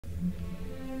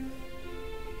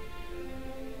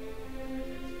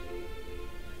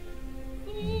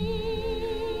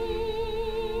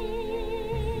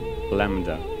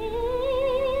Lambda.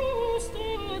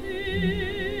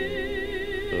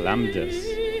 Lambdas.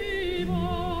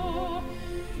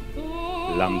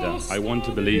 Lambda. I want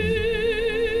to believe.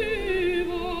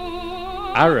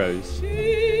 Arrows.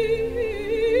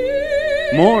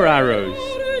 More arrows.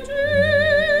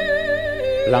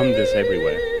 Lambdas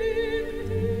everywhere.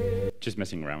 Just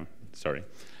messing around. Sorry.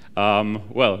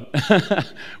 Well,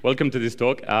 welcome to this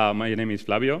talk. My name is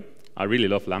Flavio. I really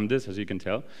love lambdas, as you can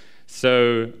tell.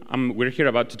 So we're here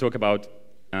about to talk about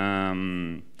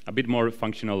a bit more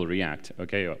functional React,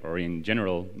 okay, or in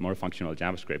general, more functional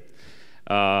JavaScript.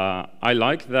 I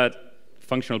like that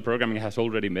functional programming has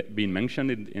already been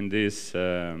mentioned in this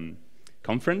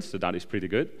conference, so that is pretty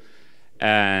good.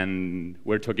 And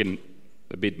we're talking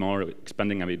a bit more,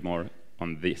 expanding a bit more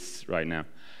on this right now.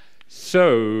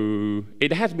 So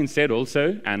it has been said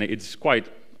also, and it's quite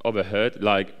overheard,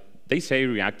 like they say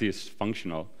React is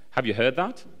functional. Have you heard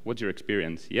that? What's your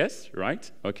experience? Yes, right?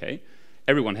 Okay.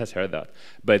 Everyone has heard that.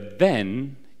 But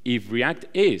then, if React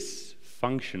is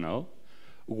functional,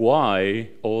 why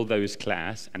all those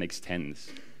class and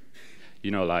extends?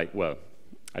 You know, like, well,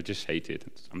 I just hate it.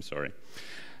 I'm sorry.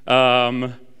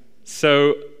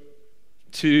 So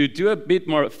to do a bit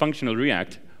more functional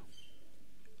React,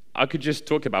 I could just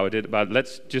talk about it, but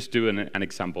let's just do an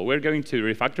example. We're going to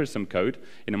refactor some code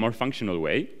in a more functional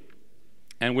way,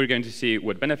 and we're going to see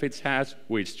what benefits it has,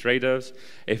 which trade-offs,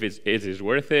 if it is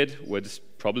worth it, what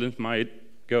problems might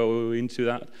go into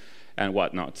that, and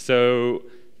whatnot. So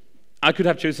I could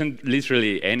have chosen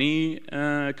literally any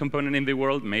component in the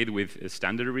world made with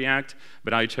standard React,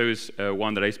 but I chose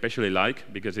one that I especially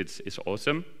like because it's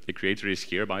awesome. The creator is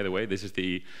here, by the way. This is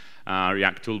the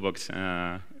React Toolbox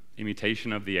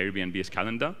imitation of the Airbnb's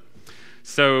calendar.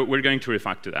 So we're going to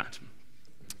refactor that.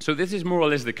 So this is more or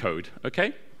less the code,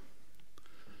 okay?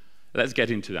 Let's get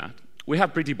into that. We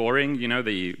have pretty boring, you know,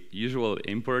 the usual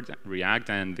import, React,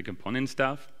 and the component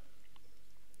stuff.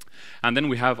 And then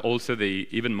we have also the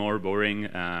even more boring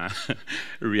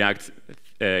React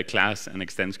class and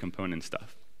extends component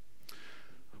stuff.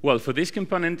 Well, for this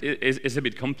component, it's a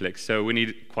bit complex, so we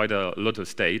need quite a lot of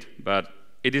state, but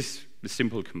it is a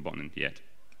simple component yet.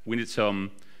 We need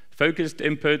some focused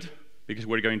input, because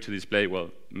we're going to display, well,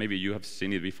 maybe you have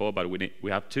seen it before, but we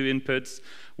have two inputs.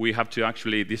 We have to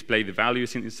actually display the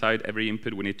values inside every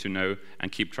input. We need to know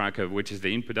and keep track of which is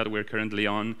the input that we're currently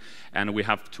on. And we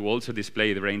have to also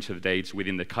display the range of dates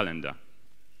within the calendar.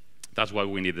 That's what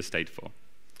we need the state for.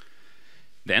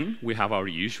 Then we have our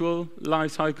usual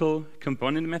lifecycle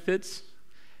component methods.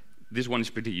 This one is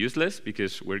pretty useless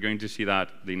because we're going to see that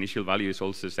the initial value is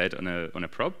also set on a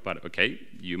prop, but okay,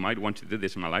 you might want to do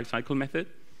this on a lifecycle method.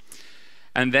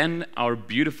 And then our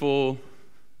beautiful,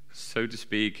 so to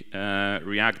speak,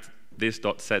 React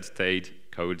this.setState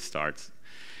code starts.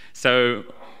 So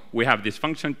we have this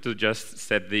function to just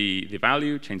set the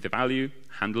value, change the value,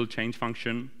 handle change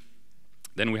function.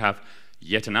 Then we have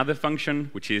yet another function,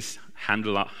 which is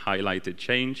handle highlighted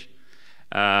change,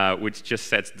 which just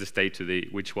sets the state to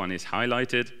which one is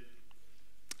highlighted.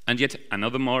 And yet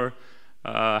another more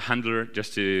handler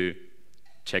just to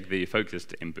check the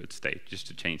focused input state, just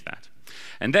to change that.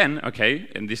 And then, okay,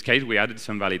 in this case, we added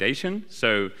some validation.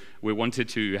 So we wanted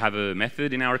to have a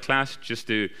method in our class just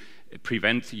to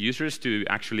prevent users to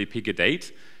actually pick a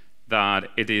date that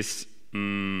it is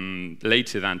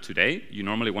later than today. You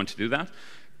normally want to do that.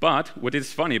 But what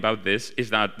is funny about this is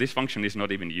that this function is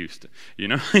not even used, you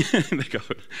know, in the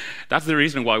code. That's the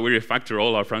reason why we refactor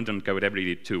all our front-end code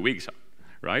every 2 weeks,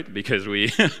 right? Because we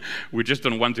just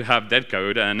don't want to have dead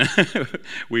code, and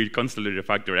we constantly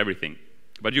refactor everything.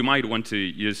 But you might want to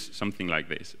use something like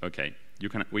this. Okay,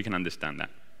 we can understand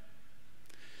that.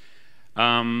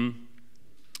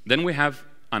 Then we have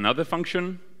another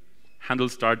function, handle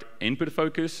start input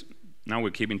focus. Now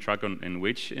we're keeping track in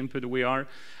which input we are.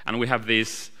 And we have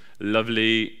this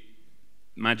lovely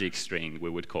magic string,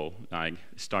 we would call, like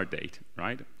start date,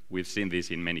 right? We've seen this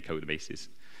in many code bases.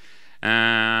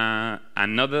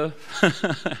 Another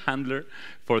handler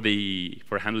for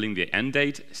handling the end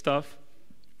date stuff.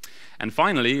 And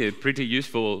finally, pretty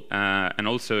useful, and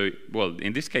also, well,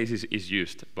 in this case is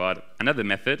used, but another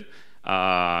method,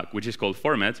 which is called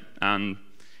format, and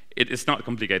it's not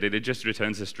complicated. It just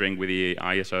returns a string with the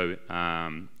ISO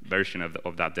version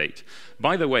of that date.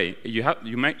 By the way,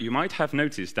 you might have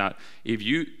noticed that if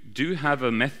you do have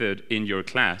a method in your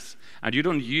class and you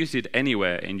don't use it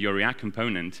anywhere in your React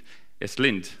component,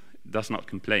 Slint does not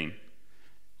complain.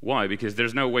 Why? Because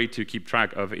there's no way to keep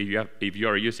track of if you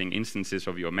are using instances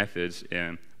of your methods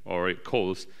or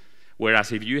calls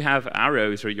Whereas if you have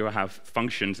arrows or you have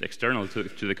functions external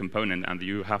to the component and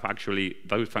you have actually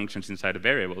those functions inside of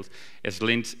variables,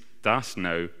 ESLint does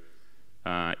know,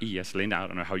 ESLint, I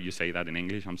don't know how you say that in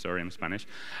English, I'm sorry, I'm Spanish.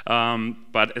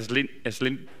 But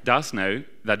ESLint does know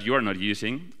that you're not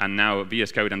using, and now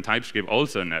VS Code and TypeScript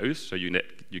also knows, so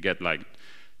you get like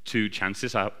 2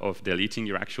 chances of deleting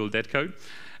your actual dead code.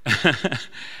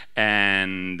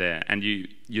 and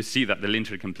you see that the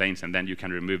linter complains, and then you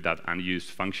can remove that and use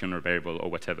function or variable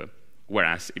or whatever.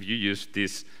 Whereas if you use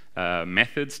this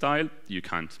method style, you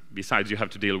can't. Besides, you have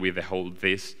to deal with the whole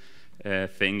this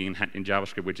thing in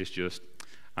JavaScript, which is just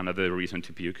another reason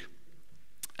to puke.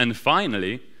 And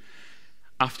finally,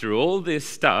 after all this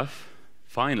stuff,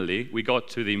 finally we got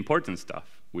to the important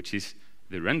stuff, which is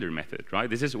the render method, right?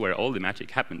 This is where all the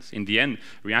magic happens. In the end,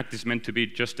 React is meant to be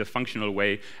just a functional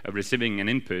way of receiving an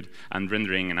input and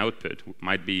rendering an output. It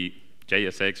might be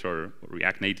JSX or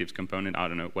React Native's component, I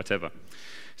don't know, whatever.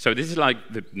 So this is like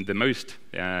the most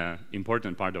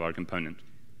important part of our component.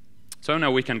 So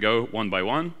now we can go one by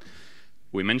one.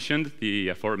 We mentioned the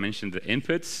aforementioned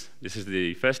inputs. This is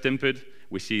the first input.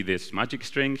 We see this magic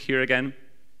string here again.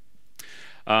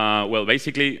 Well,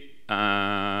 basically,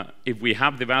 if we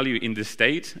have the value in the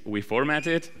state, we format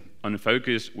it. On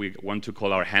focus, we want to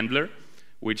call our handler,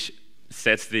 which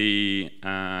sets the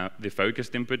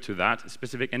focused input to that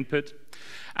specific input.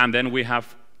 And then we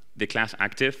have the class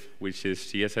active, which is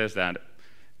CSS that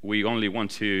we only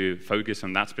want to focus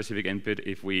on that specific input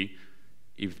if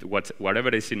whatever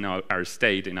is in our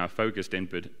state, in our focused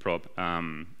input prop,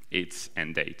 it's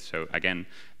end date. So again,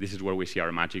 this is where we see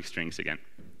our magic strings again.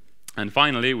 And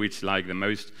finally, which is like the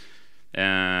most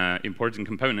important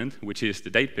component, which is the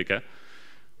date picker,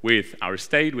 with our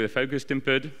state, with a focused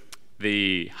input,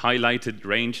 the highlighted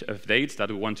range of dates that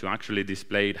we want to actually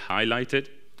display highlighted,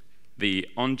 the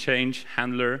onChange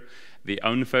handler, the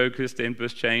unfocused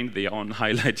input chain, the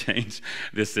onHighlight change,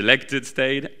 the selected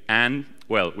state, and,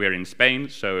 well, we're in Spain,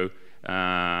 so,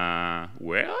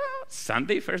 well,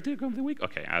 Sunday, first day of the week?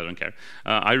 Okay, I don't care.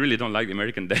 I really don't like the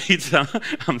American dates.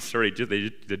 I'm sorry,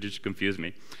 they just confuse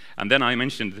me. And then I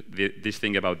mentioned this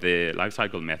thing about the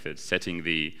lifecycle method, setting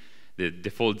the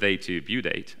default date to view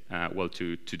date, well,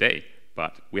 to today.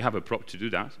 But we have a prop to do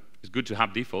that. It's good to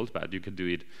have default, but you could do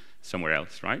it somewhere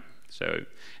else, right? So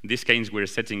in this case, we're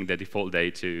setting the default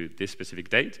date to this specific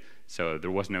date, so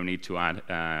there was no need to add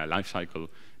a lifecycle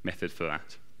method for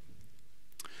that.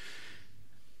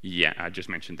 Yeah, I just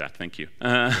mentioned that, thank you.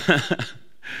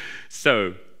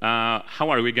 So how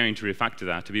are we going to refactor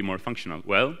that to be more functional?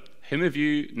 Well, how many of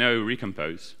you know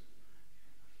Recompose?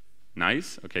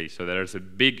 Nice, okay, so there's a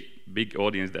big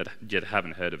audience that yet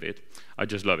haven't heard of it. I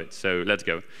just love it, so let's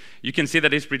go. You can see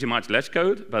that it's pretty much less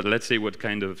code, but let's see what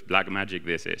kind of black magic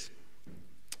this is.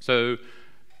 So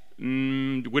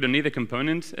we don't need a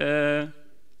component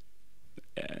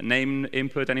name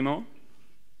input anymore.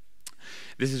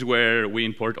 This is where we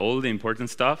import all the important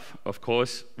stuff. Of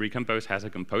course, Recompose has a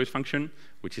compose function,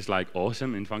 which is like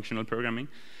awesome in functional programming.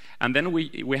 And then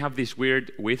we have this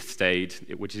weird with state,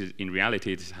 which is in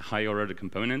reality it's a higher order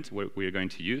component we're going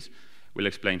to use. We'll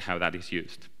explain how that is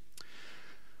used.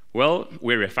 Well,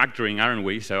 we're refactoring, aren't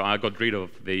we? So I got rid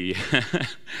of the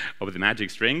of the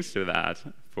magic strings so that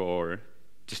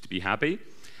just to be happy.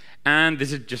 And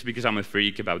this is just because I'm a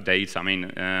freak about dates. I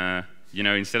mean, you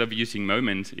know, instead of using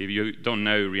moment, if you don't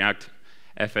know React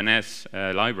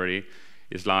FNS library,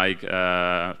 it's like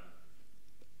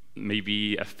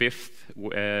maybe a fifth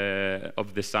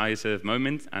of the size of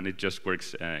moment, and it just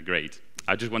works great.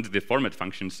 I just wanted the format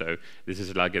function, so this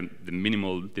is like the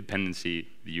minimal dependency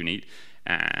you need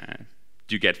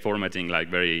to get formatting like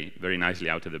very, very nicely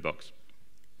out of the box.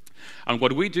 And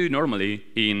what we do normally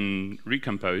in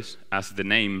Recompose, as the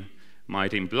name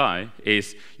might imply,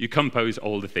 is you compose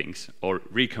all the things, or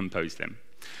recompose them.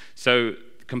 So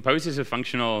compose is a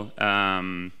functional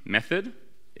method.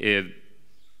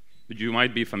 You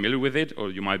might be familiar with it,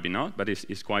 or you might be not, but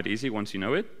it's quite easy once you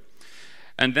know it.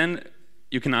 And then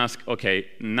you can ask, okay,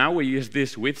 now we use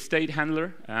this with state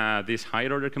handler, this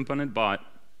higher order component, but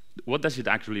what does it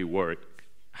actually work?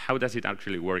 How does it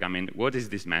actually work? I mean, what is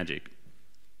this magic?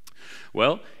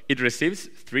 Well, it receives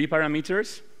 3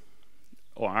 parameters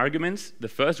or arguments. The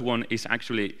first one is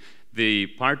actually the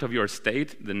part of your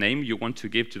state, the name you want to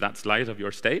give to that slice of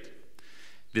your state.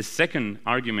 The second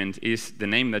argument is the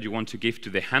name that you want to give to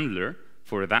the handler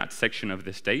for that section of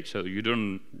the state, so you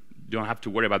don't have to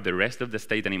worry about the rest of the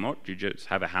state anymore. You just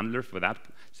have a handler for that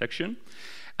section.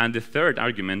 And the third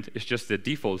argument is just the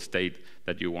default state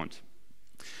that you want.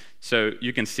 So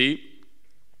you can see,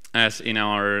 as in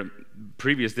our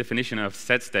previous definition of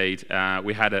set state,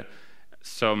 we had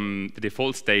the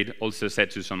default state also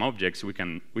set to some objects, we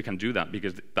can do that,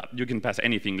 because you can pass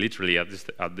anything literally as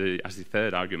the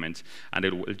third argument, and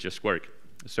it will just work.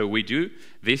 So we do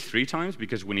this 3 times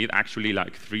because we need actually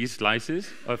like 3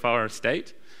 slices of our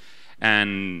state,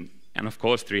 and of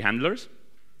course 3 handlers.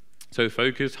 So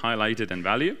focus, highlighted, and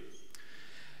value.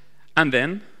 And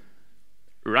then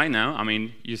right now, I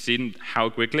mean, you've seen how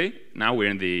quickly now we're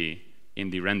in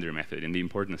the render method, in the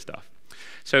important stuff.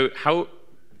 So how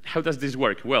does this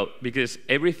work? Well, because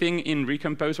everything in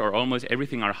Recompose, or almost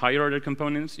everything, are higher order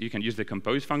components. You can use the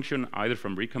compose function either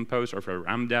from Recompose or from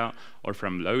Lambda or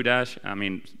from Lodash. I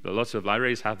mean, lots of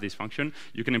libraries have this function.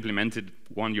 You can implement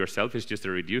one yourself. It's just a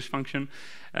reduce function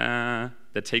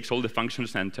that takes all the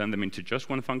functions and turn them into just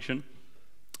one function.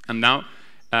 And now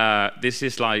this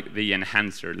is like the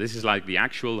enhancer. This is like the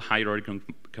actual higher order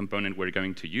component we're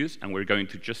going to use, and we're going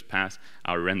to just pass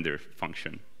our render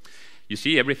function. You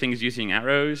see, everything is using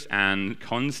arrows and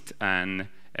const and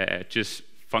just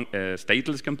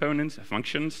stateless components,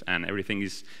 functions, and everything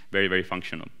is very, very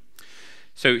functional.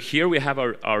 So here we have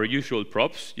our usual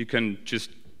props. You can just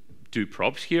do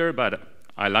props here, but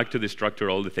I like to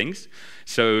destructure all the things.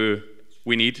 So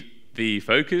we need the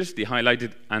focus, the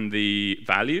highlighted, and the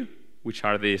value, which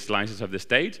are the slices of the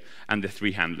state, and the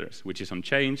 3 handlers, which is on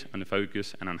change, on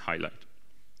focus, and on highlight.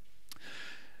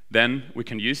 Then we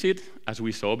can use it as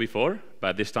we saw before,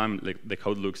 but this time the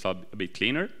code looks a bit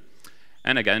cleaner.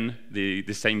 And again,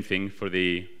 the same thing for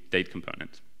the date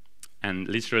component. And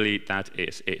literally, that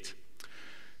is it.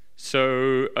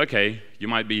 So, OK, you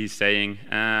might be saying,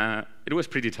 it was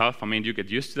pretty tough. I mean, you get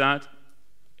used to that.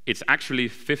 It's actually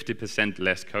 50%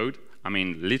 less code. I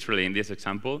mean, literally in this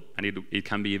example, and it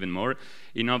can be even more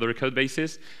in other code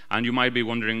bases. And you might be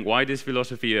wondering why this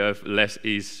philosophy of less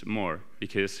is more,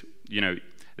 because, you know,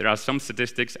 there are some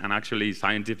statistics and actually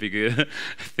scientific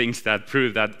things that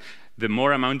prove that the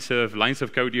more amount of lines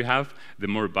of code you have, the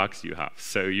more bugs you have.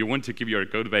 So you want to keep your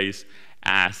code base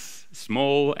as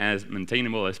small, as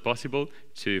maintainable as possible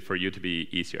for you to be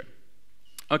easier.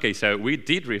 OK, so we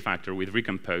did refactor with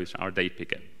Recompose our date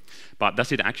picker. But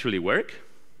does it actually work?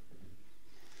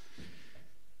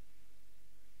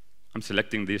 I'm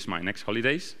selecting this my next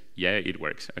holidays. Yeah, it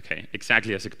works. OK,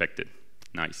 exactly as expected.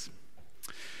 Nice.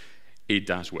 It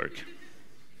does work.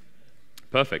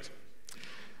 Perfect.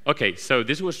 OK, so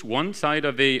this was one side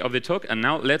of the talk, and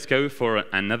now let's go for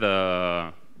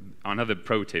another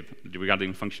pro tip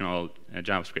regarding functional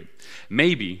JavaScript.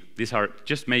 Maybe these are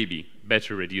just maybe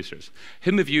better reducers.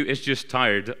 Whom of you is just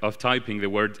tired of typing the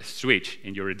word switch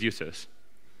in your reducers?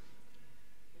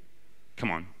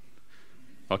 Come on.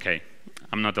 OK,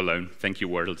 I'm not alone. Thank you,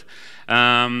 world.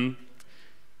 I'm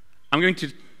going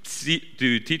to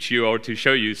teach you or to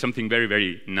show you something very,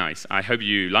 very nice. I hope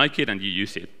you like it and you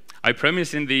use it. I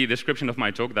promised in the description of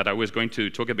my talk that I was going to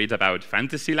talk a bit about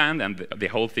Fantasyland and the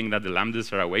whole thing that the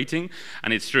Lambdas are awaiting.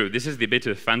 And it's true. This is the bit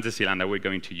of Fantasyland that we're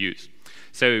going to use.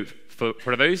 So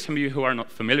for those of you who are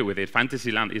not familiar with it,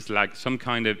 Fantasyland is like some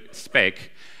kind of spec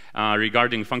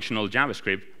regarding functional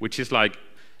JavaScript, which is like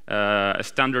a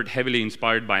standard heavily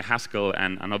inspired by Haskell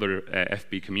and other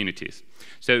FP communities.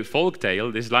 So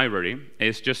Folktale, this library,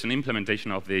 is just an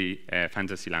implementation of the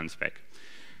Fantasyland spec.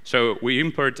 So we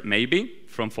import maybe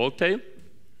from Folktale.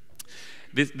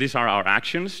 These are our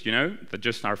actions, you know, that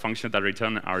just our functions that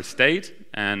return our state,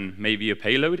 and maybe a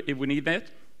payload if we need that.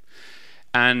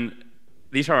 And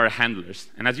these are our handlers.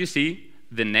 And as you see,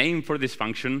 the name for this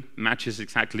function matches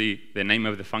exactly the name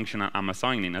of the function I'm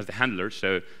assigning as the handler,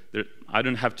 so I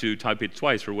don't have to type it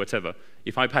twice or whatever.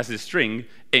 If I pass a string,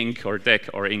 inc or dec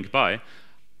or inc by,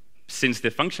 since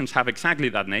the functions have exactly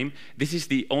that name, this is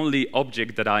the only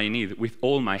object that I need with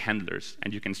all my handlers.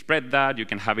 And you can spread that, you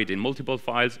can have it in multiple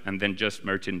files, and then just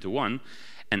merge into one.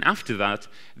 And after that,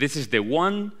 this is the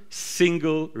one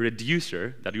single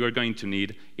reducer that you are going to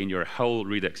need in your whole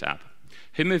Redux app.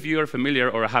 Whom of you are familiar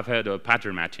or have heard of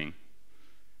pattern matching?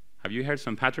 Have you heard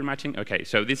some pattern matching? OK,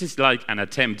 so this is like an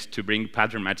attempt to bring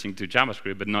pattern matching to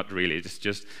JavaScript, but not really. It's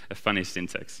just a funny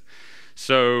syntax.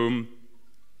 So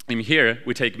in here,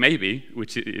 we take maybe,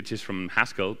 which it is from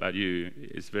Haskell, but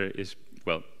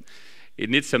well, it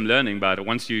needs some learning, but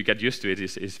once you get used to it,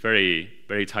 it's very,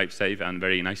 very type safe and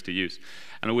very nice to use.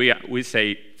 And we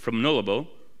say from nullable,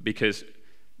 because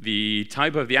the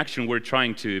type of the action we're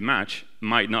trying to match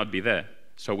might not be there.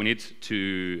 So we need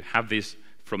to have this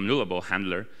from nullable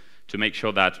handler to make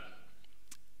sure that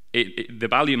the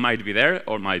value might be there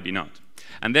or might be not.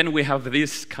 And then we have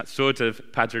this sort of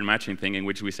pattern matching thing in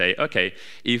which we say, OK,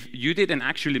 if you didn't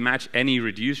actually match any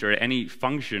reducer, any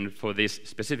function for this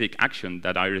specific action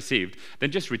that I received,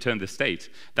 then just return the state.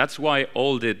 That's why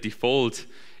all the default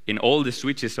in all the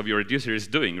switches of your reducer is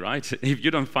doing, right? If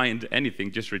you don't find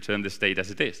anything, just return the state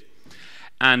as it is.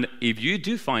 And if you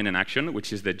do find an action,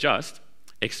 which is the just,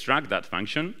 extract that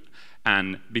function,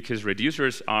 and because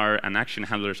reducers are and action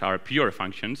handlers are pure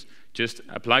functions, just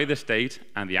apply the state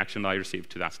and the action that I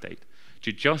received to that state.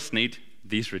 You just need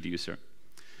this reducer.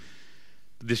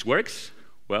 This works.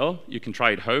 Well, you can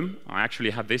try it home. I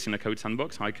actually have this in a code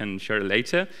sandbox. I can share it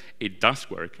later. It does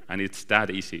work, and it's that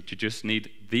easy. You just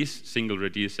need this single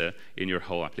reducer in your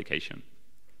whole application.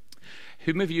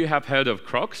 Whom of you have heard of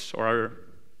Crocs, or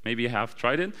maybe you have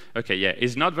tried it? OK, yeah,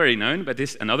 it's not very known, but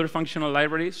it's another functional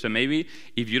library. So maybe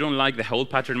if you don't like the whole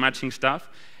pattern matching stuff,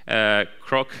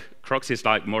 Crocs is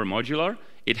like more modular.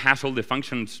 It has all the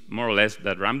functions more or less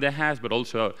that Lambda has, but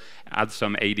also adds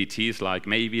some ADTs like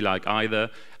maybe, like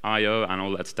either, IO, and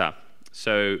all that stuff.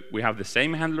 So we have the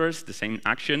same handlers, the same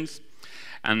actions,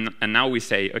 and now we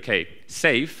say, OK,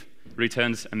 safe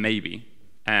returns a maybe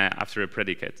after a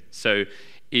predicate. So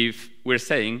if we're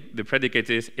saying the predicate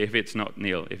is if it's not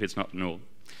nil, if it's not null.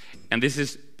 And this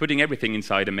is putting everything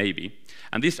inside a maybe.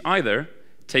 And this either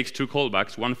takes two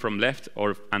callbacks, one from left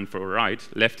and for right.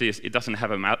 Left is it doesn't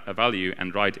have a value,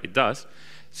 and right it does.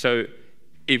 So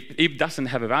if it doesn't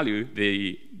have a value,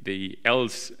 the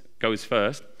else goes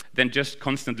first, then just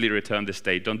constantly return the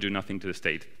state. Don't do nothing to the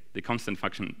state. The constant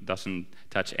function doesn't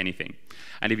touch anything.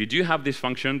 And if you do have this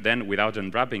function, then without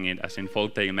unwrapping it, as in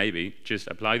folktail maybe, just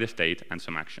apply the state and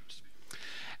some actions.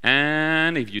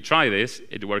 And if you try this,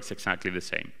 it works exactly the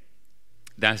same.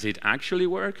 Does it actually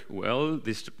work? Well,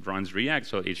 this runs React,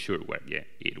 so it should work. Yeah,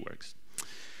 it works.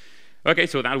 OK,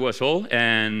 so that was all,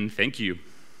 and thank you.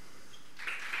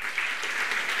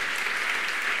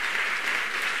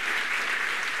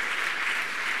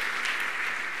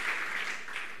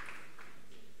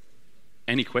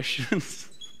 Any questions?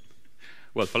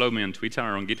 Well, follow me on Twitter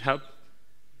or on GitHub,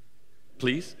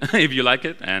 please, if you like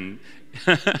it. And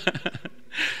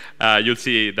you'll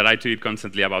see that I tweet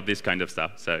constantly about this kind of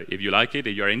stuff. So if you like it,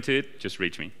 if you're into it, just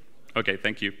reach me. OK,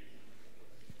 thank you.